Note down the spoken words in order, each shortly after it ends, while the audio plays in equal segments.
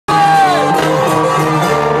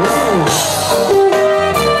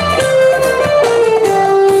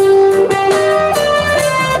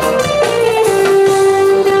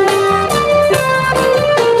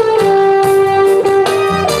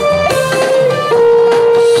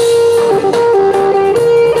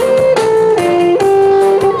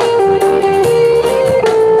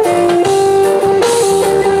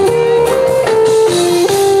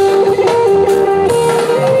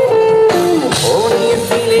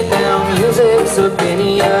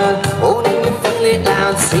opinion. Only you feel it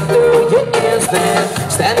loud, straight through your ears, man.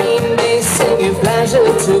 Standing bass, singing pleasure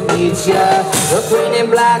to meet ya. The green and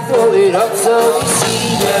black, throw it up so we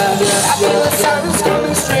see ya. I feel the sounds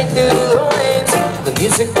coming straight through the waves. The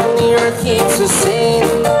music from the earth keeps us sane.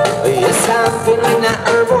 Yes, I'm feeling that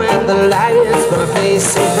herb when the light is my face.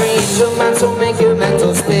 So breathe your mind, so make your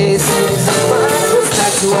mental space.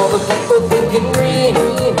 Back to all the people thinking green.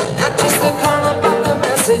 Not just the color, but the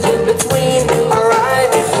message in between.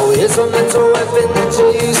 Alright, oh, here's a mental weapon that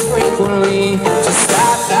you use frequently to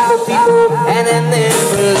stop the people and then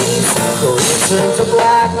release. Green turn to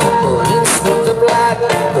black, green turn to black,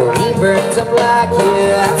 green burn to black.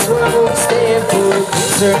 Yeah, that's what we stand for.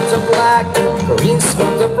 Green turn to black, green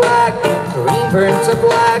turn to black, green burn to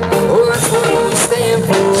black. Oh, that's what we stand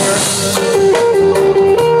for.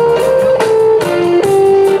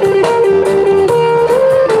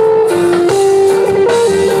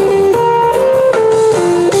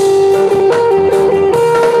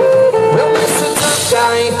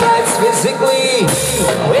 Physically,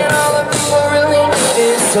 when all the people really need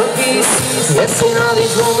is some peace. Yes, in all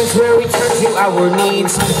these moments where we turn to our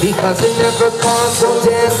needs, because it never caused no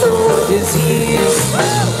death or disease.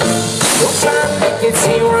 Don't try to make it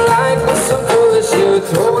seem we're life is some foolish youth,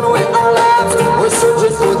 throwing away our lives, we're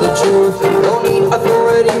searching for the truth. Don't need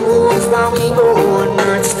authority rules while we go on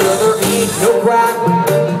earth, still there ain't no crime.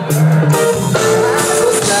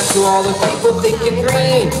 Back to all the people thinking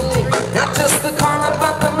green, not just the color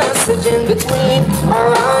but the message in between.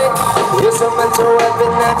 Alright, here's a mental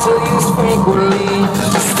weapon that you'll use frequently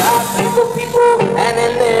to stop people and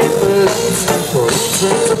then release. Green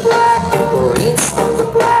turn to black, green turn to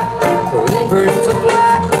black, green burn to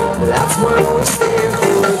black. That's what we stand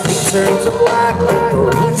for. Green turn to black,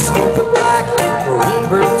 green turn to black, green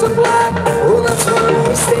burn to black. Oh, that's what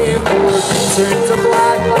we stand for. Green turn to black.